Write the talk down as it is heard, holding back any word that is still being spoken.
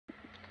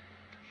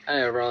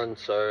Hey everyone,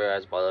 so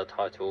as by the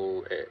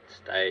title it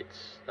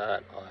states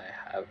that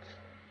I have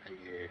a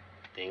new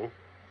thing.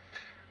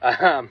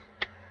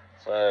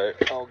 So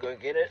I'll go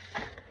get it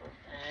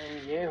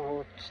and yeah,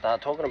 we'll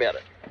start talking about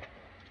it.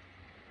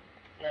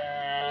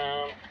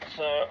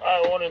 So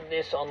I ordered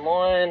this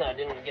online. I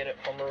didn't get it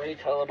from a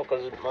retailer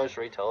because most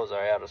retailers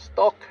are out of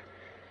stock.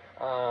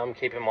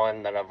 Keep in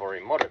mind that I've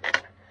already modded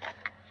it.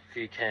 If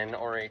you can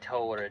already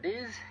tell what it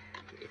is,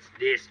 it's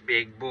this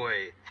big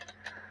boy.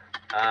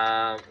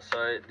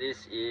 So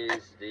this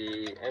is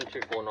the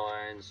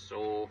M249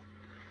 saw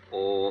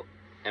or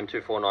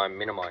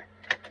M249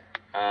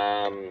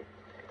 Minimi.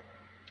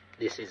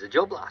 This is a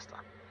gel blaster,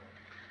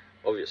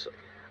 obviously.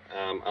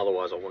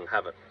 Otherwise I wouldn't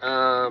have it.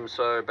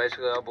 So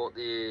basically I bought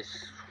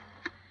this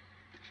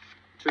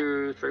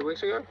 2-3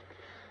 weeks ago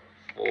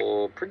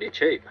for pretty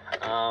cheap.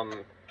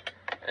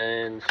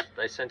 And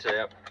they sent it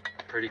out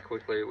pretty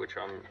quickly, which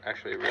I'm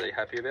actually really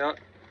happy about.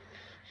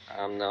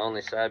 The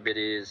only sad bit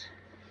is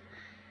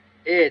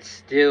it's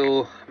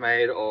still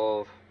made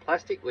of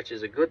plastic, which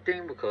is a good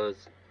thing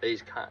because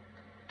these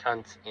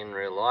cunts in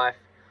real life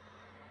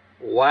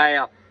weigh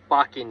a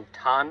fucking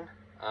ton.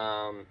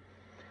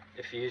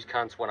 If you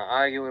cunts want to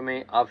argue with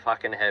me, I've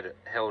fucking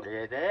held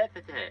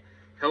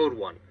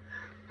one.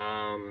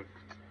 I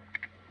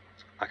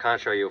can't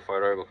show you a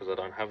photo because I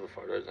don't have the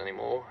photos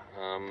anymore.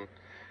 My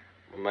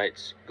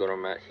mate's got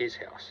them at his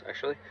house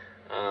actually,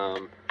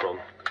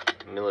 from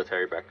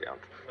military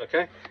background.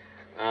 Okay.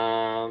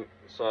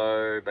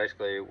 So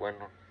basically when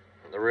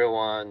the real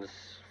ones,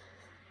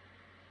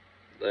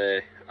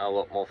 they're a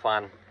lot more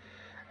fun,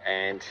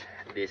 and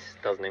this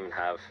doesn't even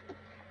have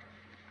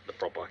the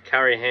proper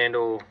carry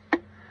handle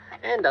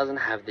and doesn't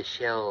have the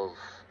shells.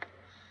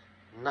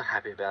 I'm not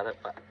happy about it,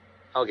 but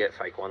I'll get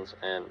fake ones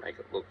and make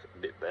it look a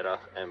bit better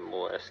and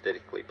more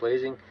aesthetically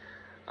pleasing.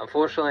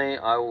 Unfortunately,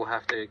 I will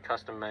have to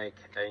custom make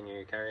a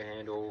new carry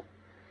handle,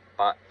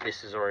 but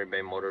this has already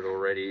been modded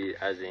already,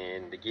 as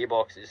in the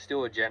gearbox is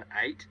still a Gen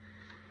 8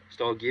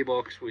 style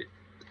gearbox with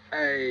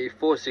a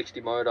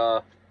 460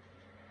 motor,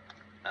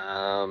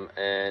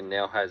 and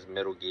now has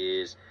metal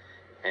gears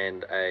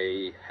and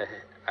a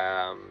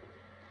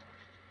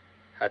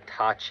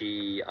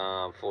Hitachi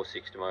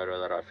 460 motor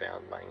that I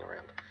found laying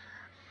around.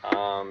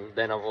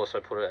 Then I've also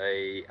put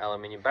a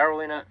aluminium barrel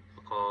in it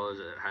because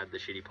it had the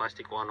shitty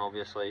plastic one,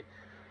 obviously,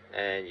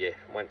 and yeah,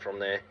 went from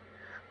there.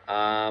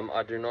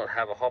 I do not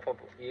have a hop-up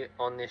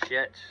on this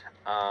yet.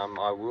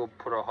 I will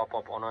put a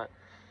hop-up on it,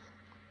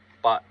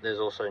 but there's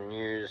also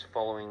news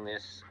following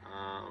this.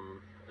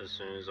 As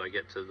soon as I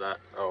get to that,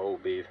 I will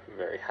be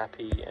very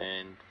happy,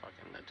 and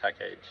fucking Attack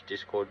Age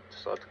Discord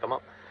decided to come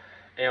up.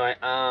 Anyway,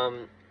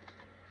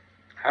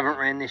 haven't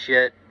ran this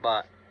yet,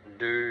 but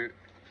do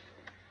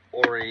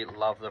already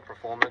love the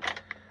performance.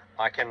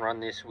 I can run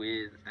this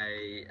with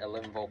a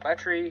 11-volt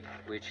battery,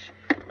 which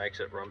makes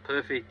it run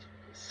perfect.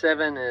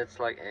 7, it's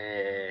like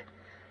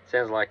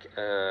sounds like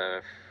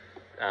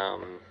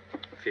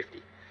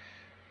 50,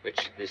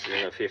 which this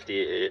isn't a 50,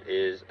 it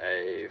is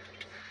a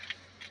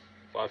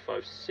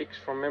 556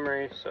 from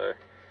memory. So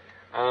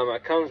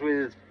it comes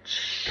with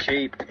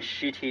cheap,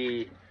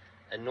 shitty,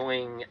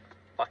 annoying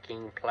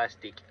fucking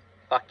plastic,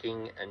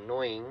 fucking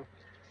annoying.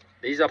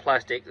 These are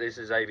plastic, this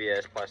is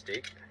ABS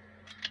plastic,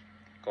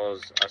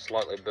 because I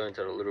slightly burnt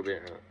it a little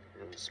bit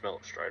and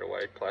smelt straight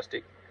away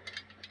plastic.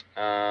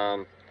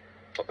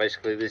 But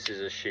basically this is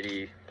a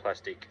shitty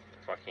plastic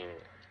fucking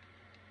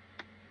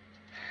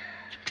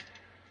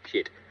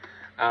shit.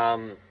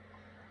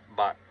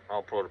 But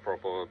I'll put a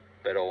proper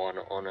better one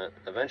on it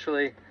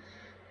eventually.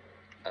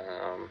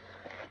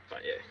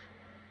 But yeah.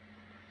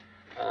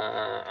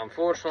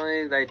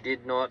 Unfortunately they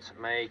did not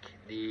make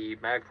the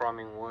mag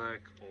priming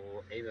work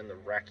or even the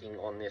racking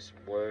on this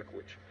work,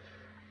 which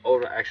I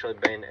would have actually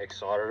been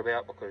excited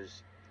about,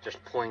 because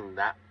just pulling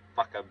that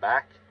fucker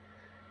back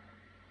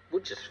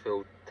would just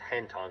feel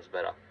 10 times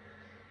better.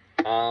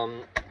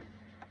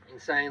 In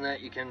saying that,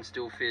 you can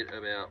still fit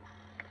about,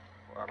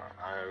 I don't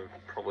know,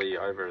 probably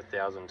over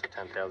 1,000 to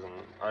 10,000,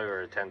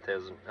 over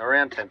 10,000,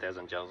 around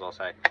 10,000 gels, I'll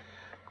say,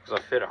 because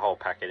I fit a whole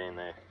packet in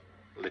there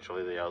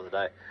literally the other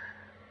day.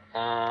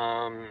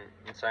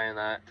 In saying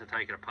that, to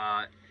take it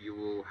apart, you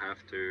will have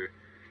to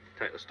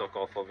take the stock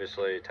off,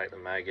 obviously, take the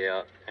mag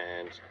out,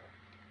 and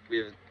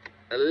with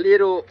a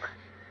little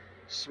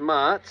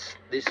smarts,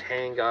 this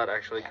handguard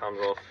actually comes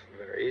off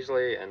very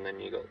easily, and then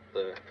you got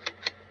the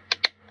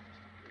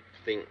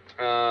thing.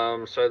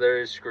 So there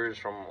is screws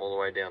from all the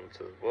way down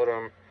to the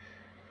bottom.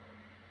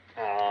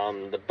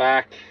 The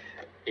back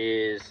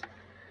is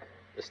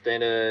the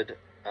standard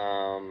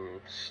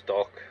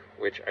stock,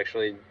 which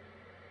actually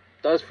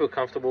does feel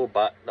comfortable,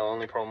 but the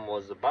only problem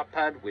was the butt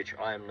pad, which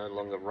I am no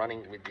longer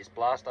running with this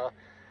blaster.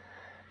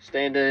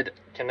 Standard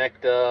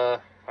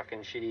connector, fucking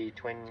shitty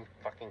twin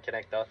fucking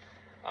connector.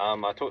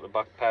 I took the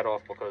butt pad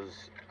off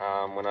because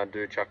when I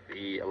do chuck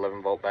the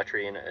 11-volt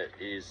battery in, it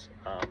is,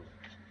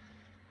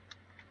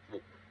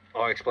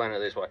 I'll explain it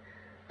this way.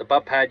 The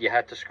butt pad you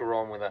had to screw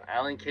on with an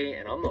Allen key,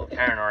 and I'm not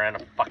carrying around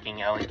a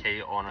fucking Allen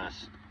key on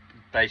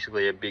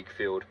basically a big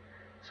field.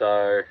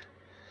 So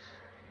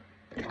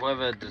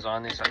whoever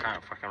designed this, I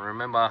can't fucking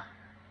remember.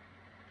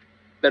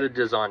 Better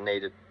design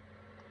needed,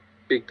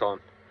 big time.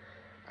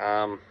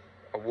 I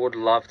would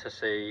love to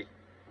see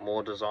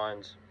more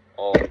designs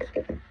of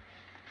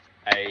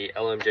a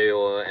LMG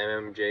or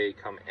MMG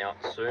come out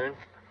soon.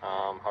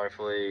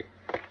 Hopefully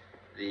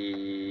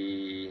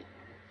the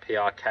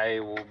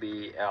PRK will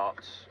be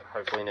out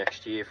hopefully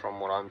next year from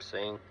what I'm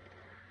seeing,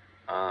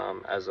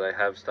 as they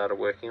have started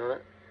working on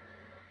it.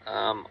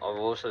 I've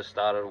also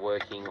started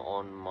working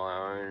on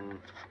my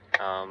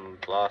own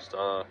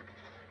blaster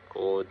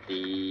called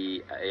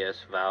the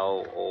AS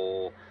Val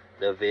or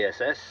the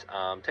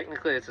VSS.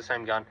 Technically it's the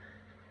same gun,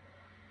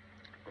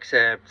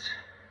 except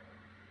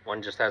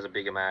one just has a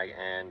bigger mag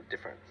and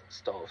different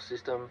style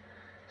system.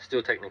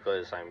 Still technically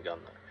the same gun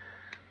though.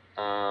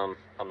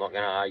 I'm not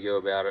going to argue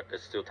about it.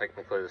 It's still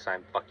technically the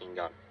same fucking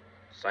gun.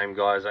 Same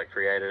guys that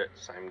created it,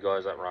 same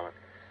guys that run it.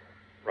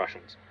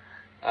 Russians.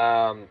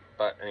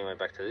 But anyway,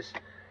 back to this.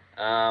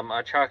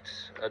 I chucked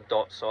a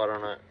dot sight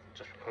on it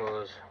just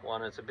because,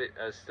 one, it's a bit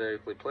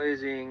aesthetically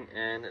pleasing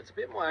and it's a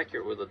bit more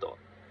accurate with a dot.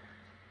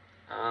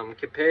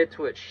 Compared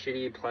to its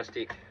shitty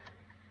plastic,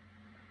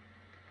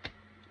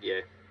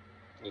 yeah,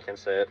 you can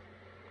say it,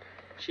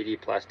 shitty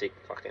plastic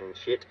fucking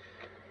shit.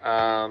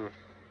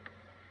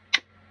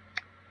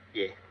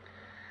 Yeah,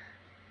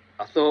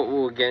 I thought we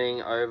were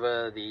getting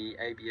over the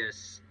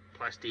ABS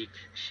plastic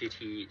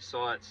shitty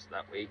sights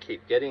that we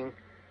keep getting.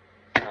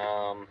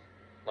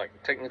 Like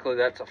technically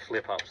that's a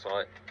flip up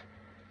sight.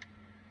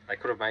 They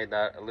could have made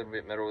that a little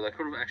bit metal. They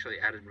could have actually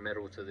added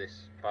metal to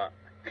this, but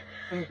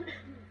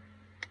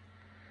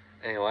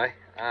anyway,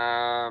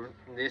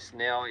 this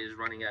now is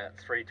running at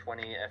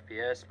 320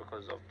 FPS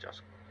because I've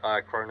just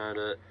chronoed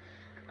it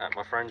at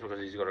my friend's because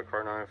he's got a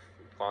chrono.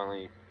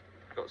 Finally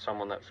got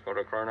someone that's got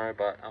a chrono,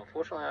 but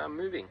unfortunately I'm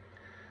moving,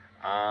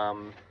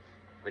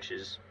 which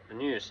is the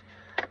news.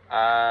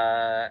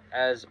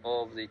 As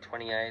of the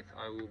 28th,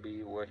 I will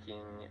be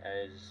working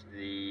as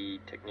the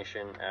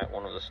technician at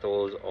one of the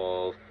stores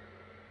of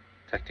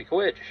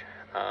Tactical Edge.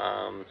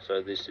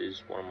 So this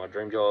is one of my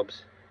dream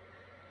jobs,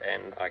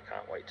 and I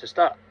can't wait to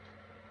start.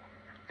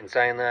 In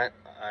saying that,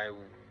 I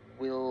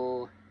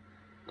will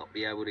not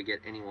be able to get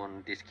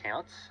anyone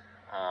discounts,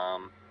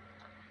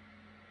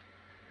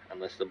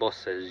 unless the boss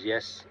says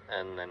yes,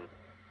 and then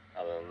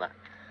other than that.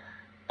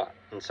 But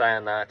in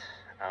saying that,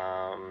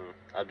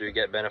 I do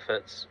get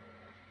benefits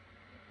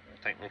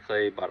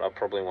technically, but I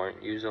probably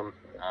won't use them,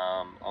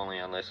 only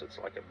unless it's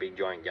like a big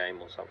giant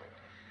game or something.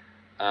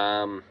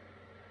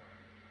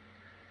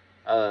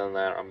 Other than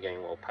that, I'm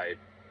getting well paid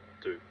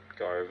to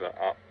go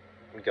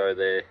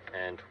there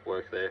and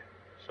work there.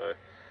 So,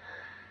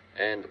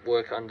 and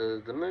work under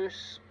the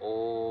Moose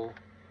or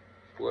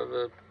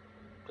whoever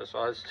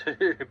decides to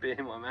be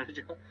my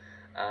manager.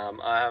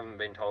 I haven't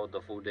been told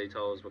the full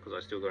details because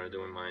I still got to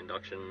do my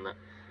induction.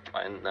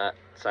 But in that,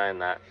 saying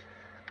that,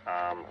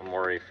 I'm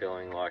already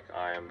feeling like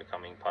I am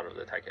becoming part of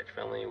the Tech Edge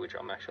family, which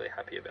I'm actually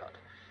happy about.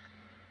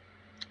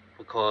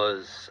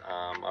 Because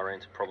I ran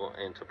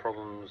into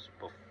problems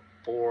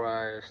before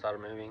I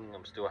started moving. I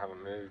still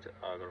haven't moved.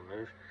 I got to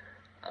move.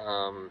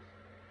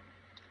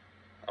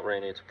 I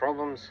ran into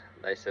problems.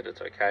 They said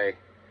it's okay.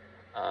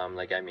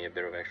 They gave me a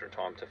bit of extra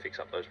time to fix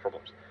up those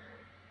problems.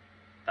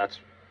 That's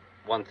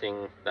one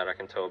thing that I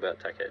can tell about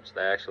Tech Edge.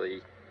 They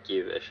actually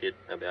give a shit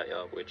about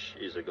you, which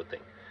is a good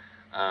thing.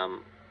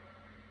 Other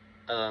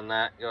than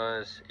that,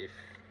 guys, if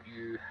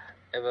you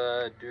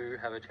ever do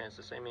have a chance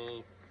to see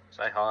me,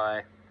 say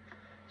hi,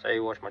 say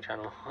you watch my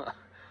channel.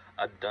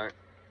 I don't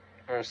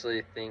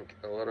honestly think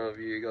a lot of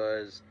you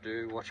guys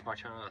do watch my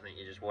channel. I think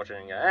you just watch it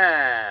and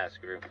go,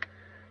 screw,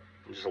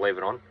 and just leave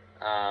it on.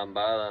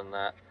 But other than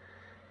that,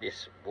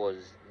 this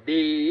was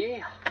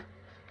the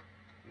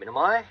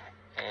Minimi,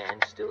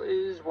 and still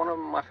is one of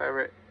my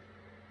favorite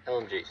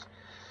LMGs.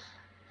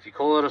 If you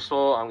call it a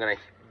saw, I'm gonna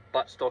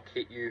buttstock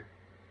hit you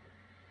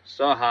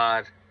so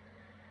hard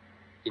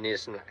you need a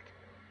snack.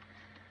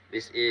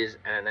 This is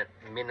an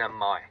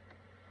Minimi.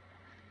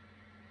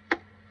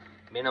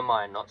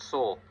 Minimi, not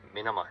saw,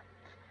 Minimi.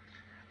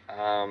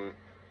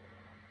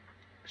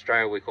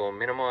 Australia we call them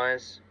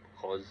Minimis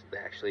because they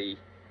actually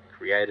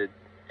created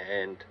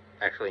and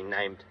actually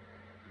named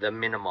the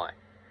Minimi.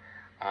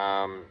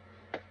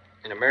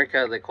 In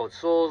America they're called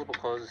saws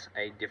because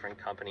a different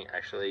company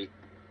actually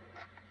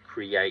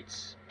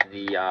creates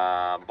the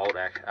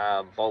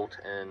bolt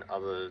and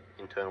other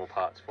internal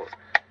parts for it.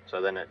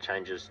 So then it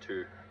changes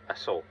to a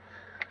saw.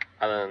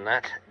 Other than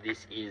that,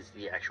 this is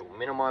the actual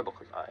Minimi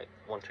because I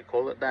want to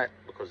call it that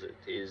because it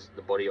is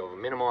the body of a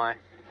Minimi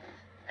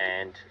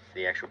and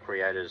the actual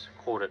creators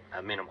called it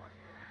a Minimi.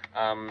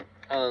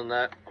 Other than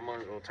that, I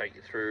might as well take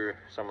you through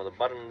some of the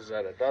buttons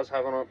that it does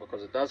have on it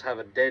because it does have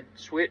a dead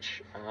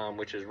switch,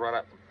 which is right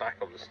at the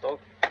back of the stock.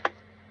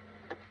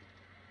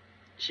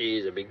 She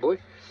is a big boy.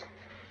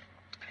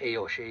 He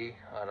or she,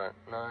 I don't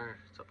know,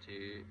 it's up to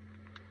you,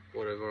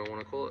 whatever I want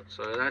to call it.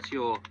 So that's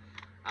your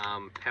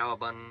power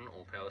button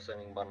or power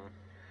setting button.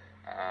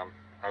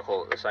 I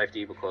call it the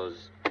safety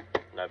because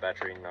no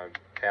battery, no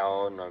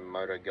power, no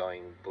motor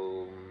going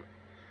boom.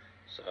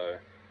 So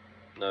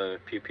no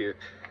pew pew.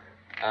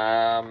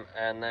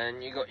 And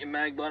then you got your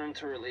mag button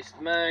to release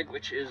the mag,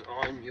 which is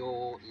on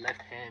your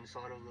left hand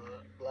side of the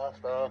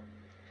blaster,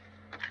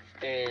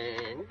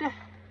 and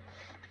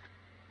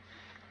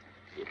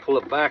you pull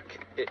it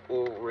back, it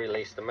will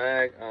release the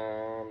mag.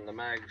 The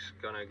mag's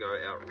gonna go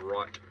out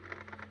right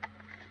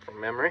from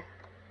memory.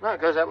 No,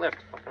 it goes out left.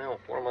 Fucking hell,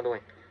 what am I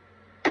doing?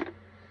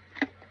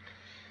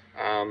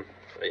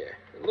 So yeah,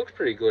 it looks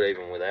pretty good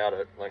even without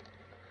it. Like,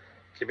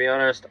 to be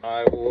honest,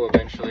 I will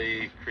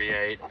eventually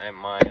create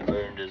my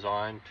own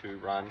design to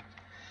run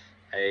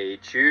a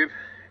tube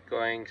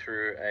going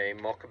through a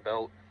mocker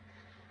belt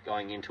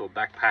going into a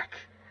backpack,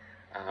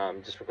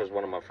 just because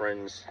one of my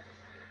friends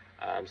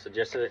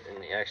suggested it,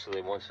 and he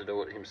actually wants to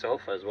do it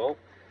himself as well,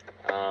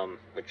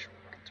 which,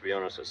 to be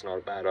honest, it's not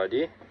a bad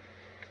idea.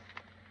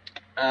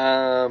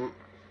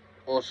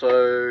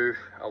 Also,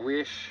 I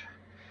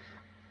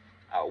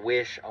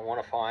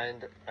want to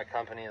find a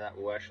company that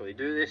will actually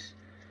do this.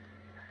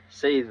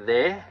 See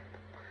there,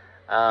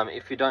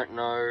 if you don't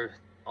know,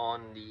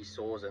 on the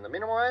saws and the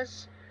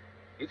minimize,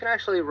 you can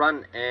actually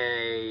run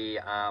a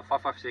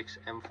 5.56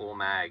 M4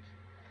 mag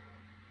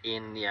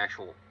in the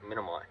actual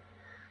minimi.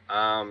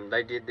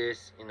 They did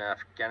this in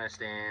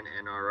Afghanistan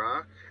and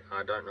Iraq.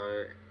 I don't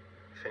know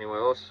if anywhere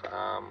else.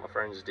 My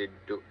friends did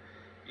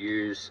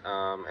use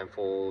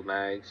M4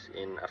 mags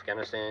in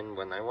Afghanistan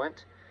when they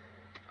went.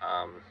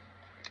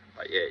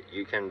 But yeah,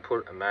 you can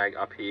put a mag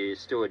up here,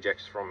 still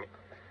ejects from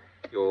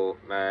your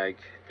mag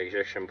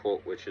ejection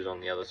port, which is on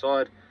the other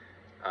side,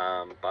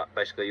 but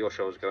basically your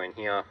shells go in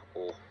here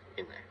or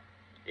in there,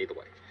 either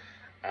way.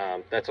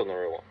 That's on the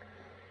real one,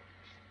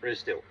 really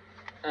still.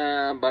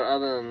 But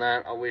other than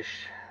that, I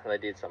wish they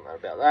did something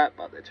about that,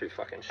 but they're too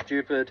fucking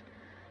stupid.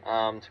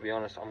 To be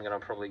honest, I'm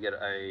gonna probably get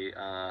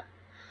a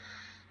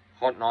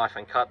hot knife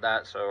and cut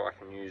that so I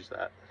can use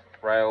that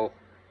rail,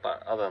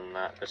 but other than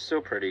that, it's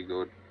still pretty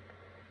good.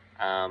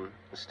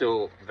 It's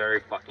still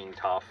very fucking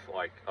tough.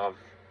 Like, I've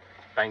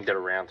banged it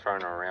around,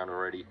 thrown it around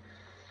already.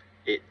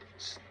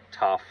 It's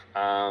tough.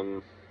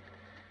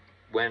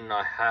 When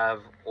I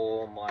have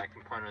all my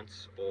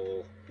components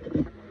or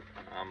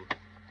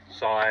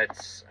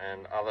sights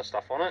and other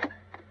stuff on it,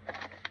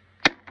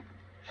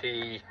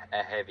 she's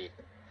heavy.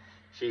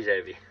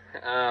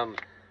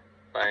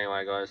 But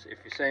anyway, guys, if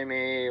you see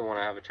me, want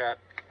to have a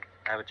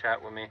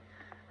chat with me.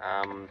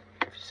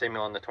 If you see me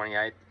on the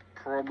 28th,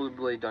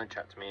 probably don't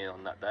chat to me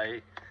on that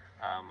day.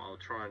 I'll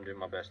try and do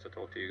my best to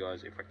talk to you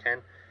guys if I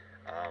can,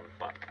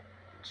 but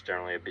it's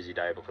generally a busy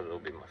day because it'll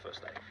be my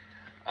first day.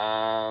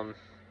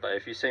 But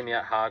if you see me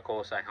at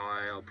Hardcore, say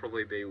hi. I'll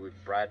probably be with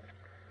Brad,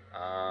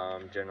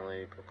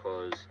 generally,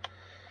 because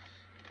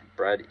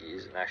Brad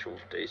is an actual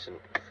decent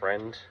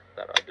friend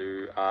that I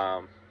do.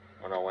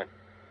 When I went,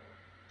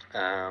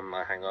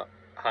 I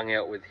hung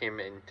out with him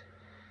and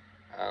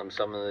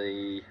some of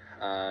the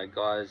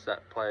guys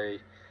that play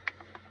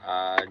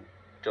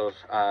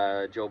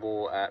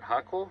Jawball at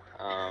Hardcore,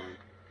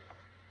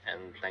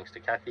 and thanks to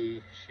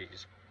Kathy,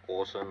 she's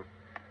awesome,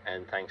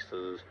 and thanks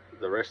to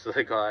the rest of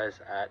the guys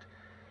at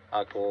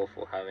Hardcore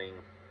for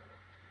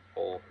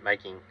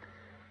making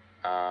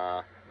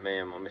me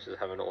and my missus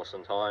have an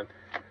awesome time.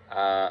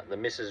 The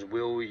missus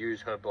will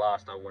use her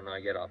blaster when I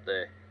get up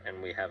there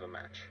and we have a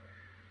match.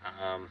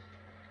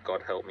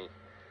 God help me,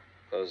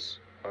 because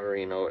I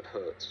already know it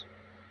hurts.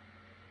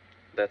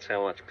 That's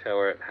how much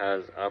power it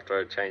has after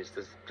I changed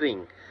this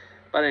thing.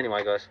 But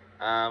anyway, guys,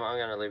 I'm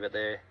going to leave it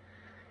there.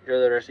 Enjoy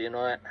the rest of your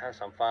night, have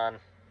some fun,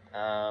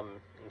 and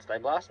stay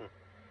blasting.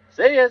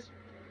 See yas!